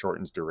that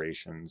shortens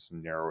durations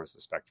and narrows the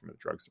spectrum of the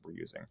drugs that we're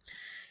using.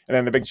 And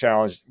then the big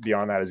challenge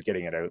beyond that is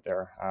getting it out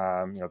there.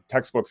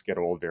 Textbooks get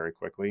old very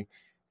quickly.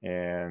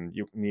 And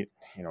you need,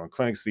 in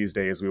clinics these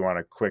days, we want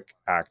a quick,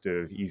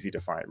 active, easy to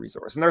find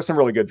resource. And there are some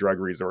really good drug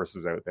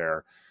resources out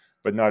there,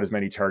 but not as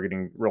many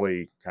targeting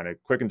really kind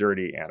of quick and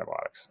dirty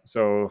antibiotics.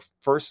 So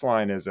First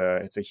Line it's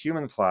a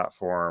human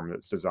platform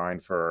that's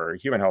designed for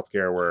human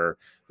healthcare where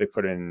they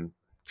put in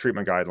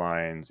treatment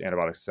guidelines,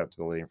 antibiotic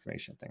susceptibility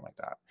information, thing like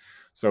that.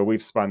 So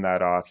we've spun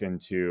that off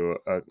into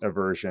a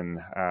version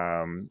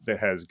that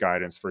has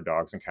guidance for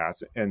dogs and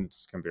cats and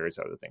some various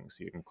other things.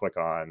 So you can click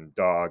on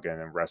dog and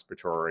then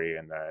respiratory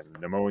and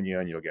then pneumonia,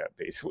 and you'll get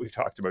basically what we've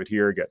talked about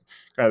here, get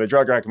kind of the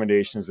drug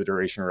recommendations, the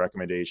duration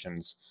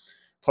recommendations,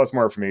 plus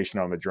more information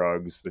on the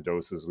drugs, the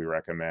doses we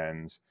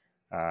recommend,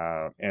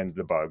 and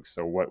the bugs.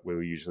 So what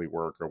will usually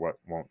work or what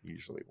won't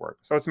usually work.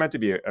 So it's meant to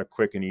be a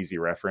quick and easy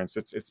reference.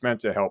 It's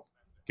meant to help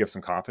give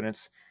some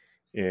confidence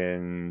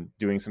in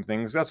doing some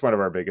things. That's one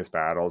of our biggest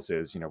battles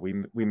is,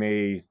 we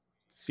may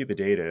see the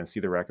data and see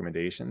the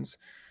recommendations,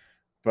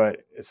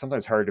 but it's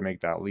sometimes hard to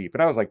make that leap.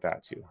 And I was like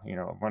that too.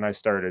 When I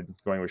started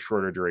going with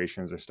shorter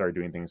durations or started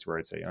doing things where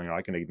I'd say,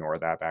 I can ignore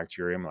that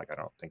bacterium. Like, I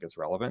don't think it's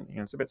relevant.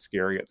 It's a bit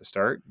scary at the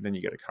start. Then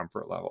you get a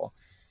comfort level.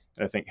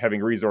 And I think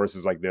having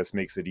resources like this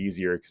makes it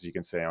easier because you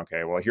can say,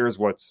 okay, well, here's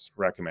what's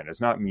recommended. It's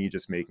not me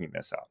just making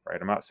this up,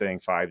 right? I'm not saying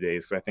 5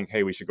 days because I think,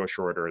 hey, we should go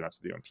shorter and that's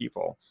doing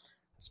people.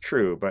 It's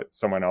true, but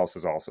someone else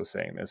is also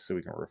saying this, so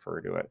we can refer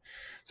to it.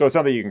 So it's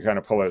something you can kind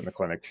of pull out in the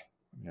clinic,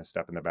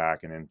 step in the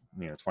back, and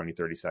in 20,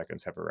 30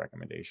 seconds have a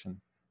recommendation.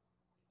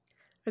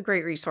 A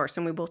great resource,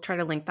 and we will try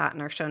to link that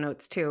in our show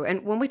notes too.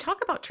 And when we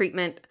talk about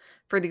treatment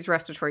for these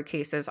respiratory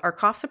cases, are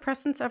cough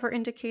suppressants ever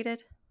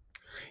indicated?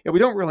 Yeah, we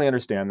don't really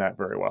understand that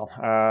very well.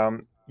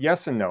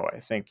 Yes and no. I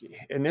think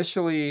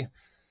initially,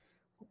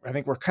 I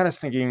think we're kind of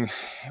thinking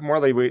more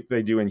like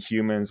they do in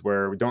humans,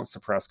 where we don't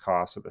suppress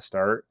coughs at the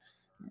start.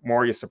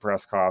 More you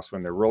suppress coughs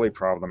when they're really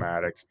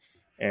problematic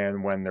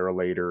and when they're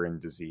later in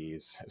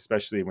disease,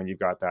 especially when you've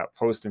got that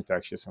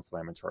post-infectious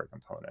inflammatory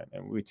component.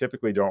 And we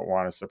typically don't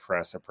want to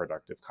suppress a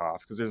productive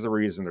cough because there's a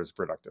reason there's a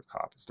productive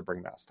cough, is to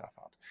bring that stuff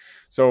up.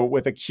 So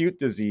with acute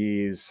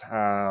disease,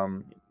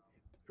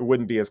 it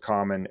wouldn't be as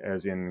common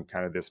as in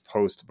kind of this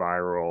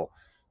post-viral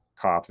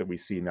cough that we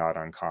see not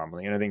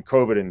uncommonly. And I think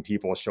COVID in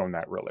people has shown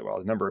that really well.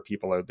 The number of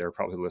people out there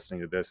probably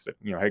listening to this that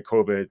had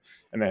COVID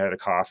and then had a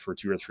cough for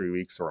 2 or 3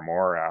 weeks or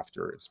more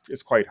after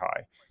is quite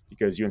high,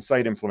 because you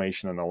incite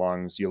inflammation in the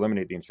lungs, you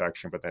eliminate the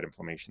infection, but that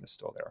inflammation is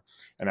still there.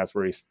 And that's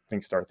where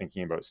you start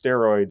thinking about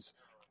steroids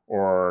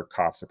or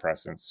cough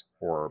suppressants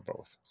or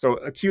both. So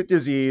acute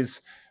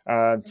disease,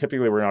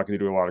 typically we're not going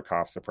to do a lot of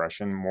cough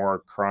suppression. More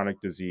chronic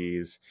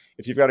disease,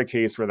 if you've got a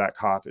case where that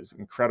cough is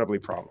incredibly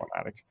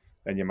problematic,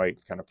 then you might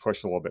kind of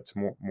push a little bit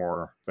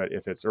more. But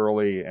if it's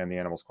early and the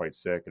animal's quite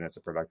sick and it's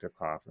a productive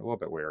cough, a little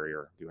bit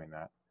warier doing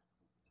that.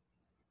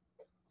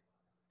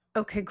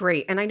 Okay,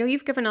 great. And I know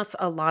you've given us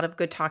a lot of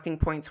good talking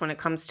points when it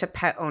comes to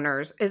pet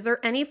owners. Is there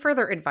any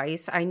further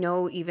advice? I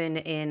know even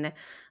in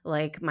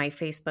like my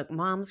Facebook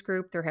moms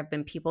group, there have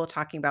been people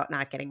talking about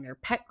not getting their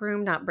pet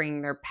groomed, not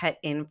bringing their pet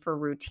in for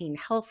routine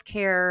health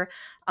care.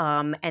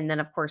 And then,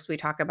 of course, we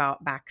talk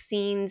about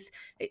vaccines.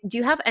 Do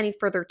you have any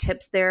further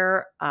tips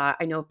there?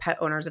 I know pet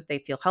owners, if they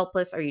feel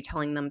helpless, are you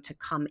telling them to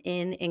come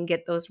in and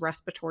get those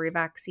respiratory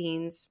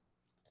vaccines?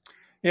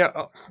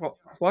 Yeah, well,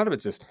 a lot of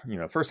it's just,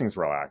 first things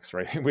relax,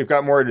 right? We've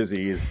got more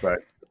disease, but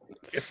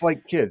it's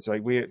like kids.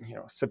 Like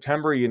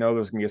September, there's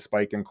going to be a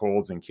spike in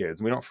colds in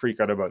kids. We don't freak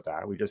out about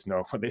that. We just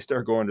know when they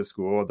start going to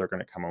school, they're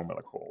going to come home with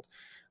a cold.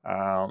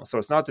 So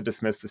it's not to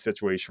dismiss the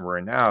situation we're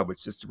in now, but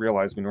just to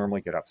realize we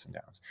normally get ups and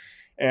downs.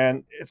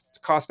 And it's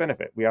cost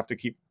benefit. We have to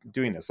keep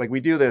doing this. Like we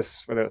do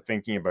this without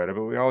thinking about it,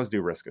 but we always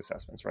do risk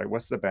assessments, right?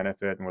 What's the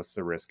benefit and what's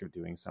the risk of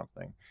doing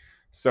something?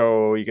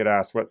 So you get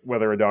asked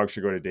whether a dog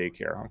should go to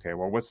daycare. Okay,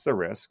 well, what's the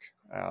risk?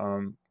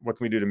 What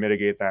can we do to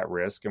mitigate that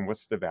risk? And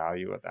what's the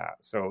value of that?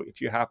 So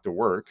if you have to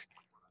work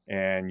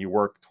and you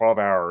work 12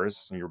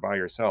 hours and you're by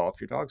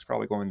yourself, your dog's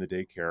probably going to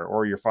daycare,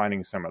 or you're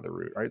finding some other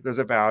route, right? There's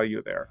a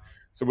value there.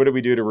 So what do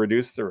we do to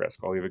reduce the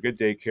risk? Well, we have a good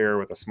daycare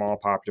with a small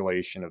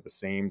population of the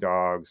same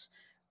dogs.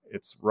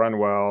 It's run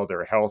well.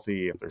 They're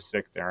healthy. If they're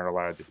sick, they aren't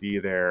allowed to be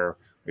there.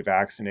 We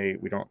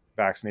vaccinate. We don't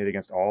vaccinate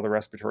against all the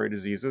respiratory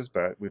diseases,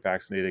 but we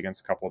vaccinate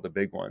against a couple of the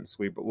big ones.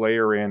 We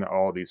layer in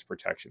all these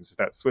protections. It's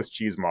that Swiss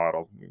cheese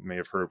model you may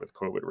have heard with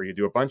COVID, where you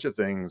do a bunch of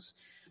things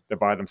that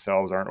by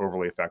themselves aren't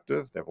overly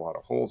effective. They have a lot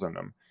of holes in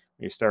them.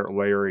 When you start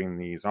layering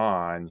these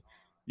on,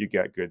 you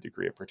get good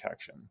degree of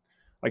protection.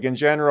 Like in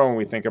general, when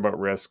we think about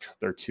risk,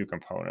 there are two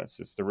components.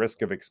 It's the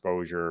risk of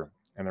exposure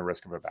and the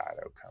risk of a bad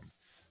outcome.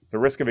 So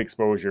risk of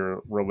exposure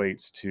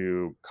relates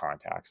to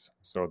contacts.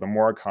 So the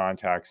more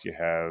contacts you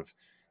have,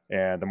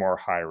 and the more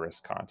high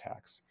risk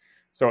contacts.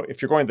 So if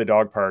you're going to the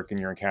dog park and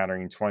you're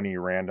encountering 20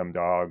 random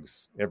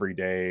dogs every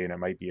day, and it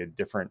might be a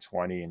different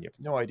 20, and you have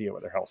no idea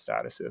what their health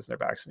status is, their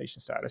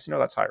vaccination status,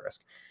 that's high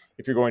risk.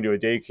 If you're going to a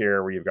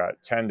daycare where you've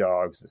got 10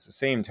 dogs, it's the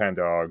same 10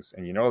 dogs,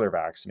 and they're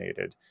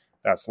vaccinated,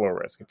 that's low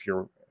risk.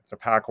 It's a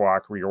pack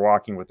walk where you're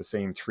walking with the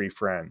same 3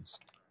 friends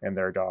and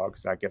their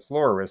dogs, that gets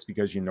lower risk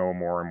because you know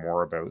more and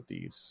more about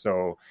these.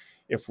 So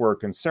if we're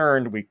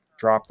concerned, we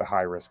drop the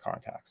high risk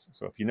contacts.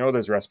 So if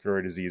there's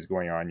respiratory disease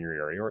going on in your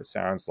area, or it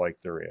sounds like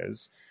there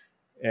is,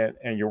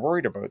 and you're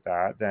worried about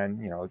that,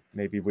 then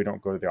maybe we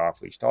don't go to the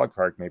off-leash dog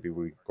park. Maybe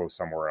we go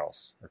somewhere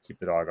else, or keep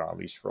the dog on a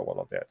leash for a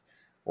little bit,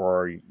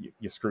 or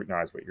you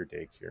scrutinize what your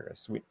daycare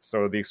is.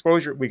 So the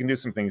exposure, we can do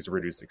some things to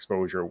reduce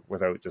exposure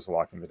without just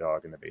locking the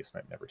dog in the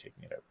basement, never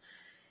taking it out.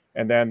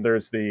 And then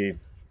there's the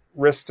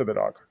risk to the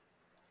dog.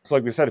 So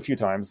like we've said a few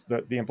times,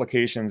 the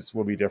implications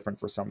will be different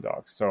for some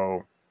dogs.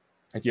 So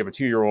if you have a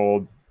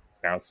 2-year-old,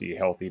 bouncy,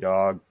 healthy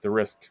dog, the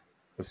risk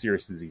of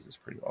serious disease is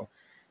pretty low.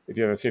 If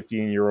you have a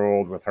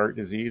 15-year-old with heart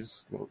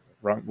disease,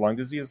 lung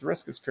disease, the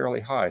risk is fairly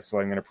high. So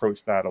I'm going to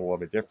approach that a little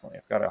bit differently.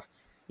 I've got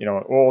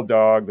an old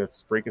dog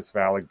that's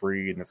brachycephalic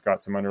breed and it's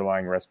got some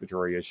underlying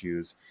respiratory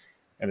issues,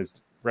 and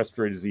there's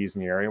respiratory disease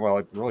in the area. Well,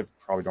 I really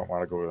probably don't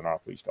want to go to an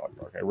off-leash dog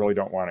park. I really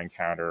don't want to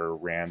encounter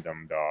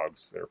random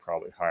dogs that are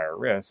probably higher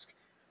risk.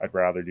 I'd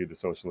rather do the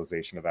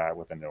socialization of that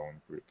with a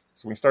known group.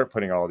 So we start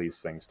putting all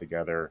these things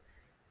together.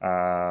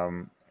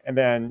 And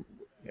then,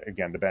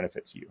 again, the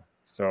benefits you.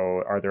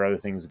 So are there other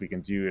things we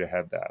can do to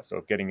have that? So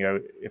if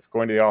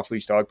going to the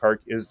off-leash dog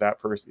park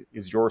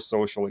is your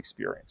social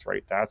experience,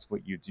 right? That's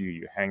what you do.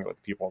 You hang out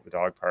with people at the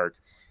dog park.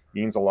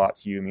 Means a lot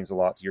to you, means a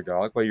lot to your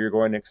dog, but you're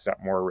going to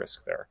accept more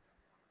risk there.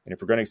 And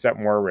if we're going to accept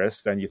more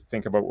risk, then you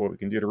think about what we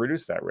can do to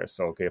reduce that risk.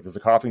 So, okay, if there's a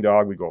coughing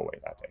dog, we go away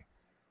that day,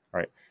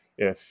 right?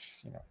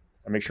 If,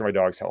 I make sure my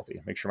dog's healthy,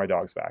 make sure my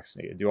dog's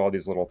vaccinated, do all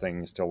these little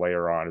things to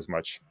layer on as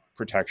much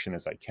protection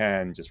as I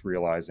can, just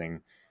realizing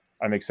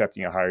I'm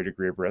accepting a higher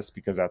degree of risk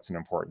because that's an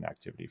important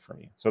activity for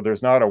me. So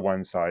there's not a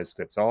one size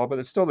fits all, but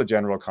it's still the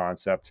general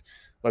concept.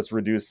 Let's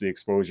reduce the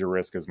exposure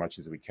risk as much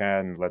as we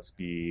can. Let's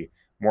be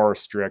more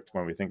strict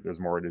when we think there's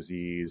more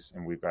disease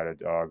and we've got a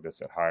dog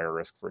that's at higher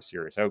risk for a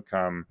serious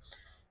outcome.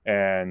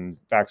 And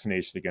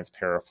vaccination against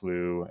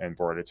paraflu and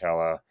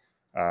bordetella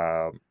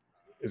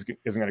isn't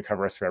going to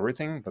cover us for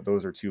everything, but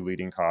those are two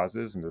leading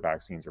causes, and the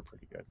vaccines are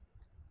pretty good.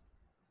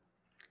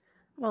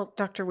 Well,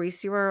 Dr.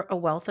 Weese, you are a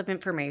wealth of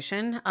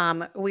information.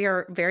 We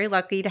are very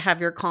lucky to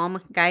have your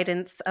calm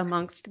guidance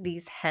amongst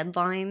these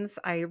headlines.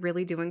 I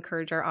really do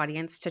encourage our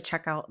audience to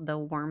check out the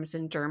Worms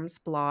and Germs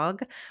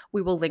blog.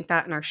 We will link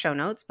that in our show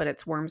notes, but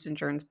it's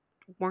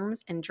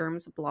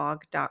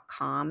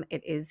wormsandgermsblog.com.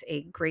 It is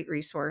a great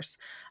resource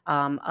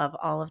of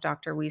all of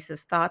Dr.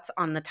 Weese's thoughts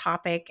on the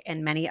topic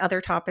and many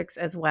other topics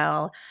as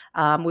well.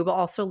 We will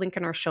also link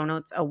in our show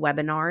notes a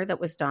webinar that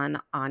was done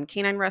on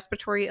canine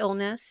respiratory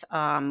illness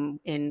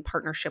in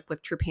partnership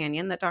with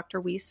Trupanion that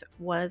Dr. Weese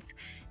was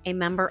a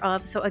member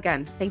of. So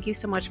again, thank you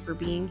so much for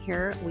being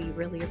here. We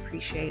really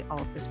appreciate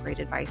all of this great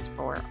advice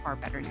for our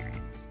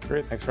veterinarians.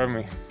 Great. Thanks for having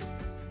me.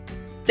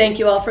 Thank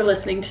you all for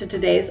listening to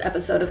today's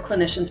episode of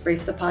Clinicians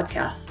Brief, the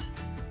podcast.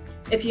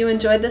 If you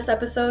enjoyed this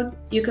episode,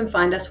 you can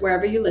find us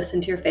wherever you listen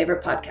to your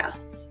favorite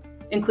podcasts,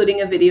 including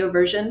a video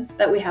version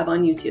that we have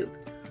on YouTube.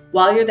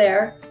 While you're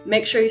there,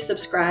 make sure you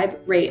subscribe,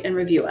 rate, and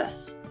review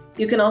us.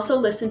 You can also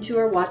listen to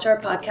or watch our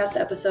podcast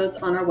episodes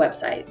on our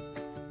website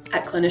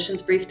at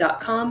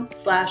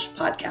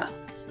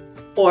cliniciansbrief.com/podcasts.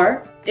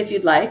 Or, if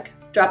you'd like,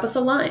 drop us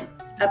a line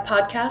at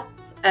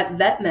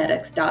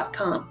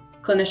podcasts@vetmedics.com.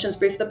 Clinicians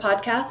Brief the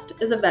Podcast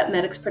is a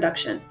VetMedics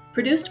production,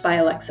 produced by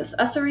Alexis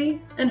Ussery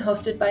and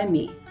hosted by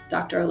me,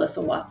 Dr.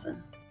 Alyssa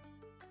Watson.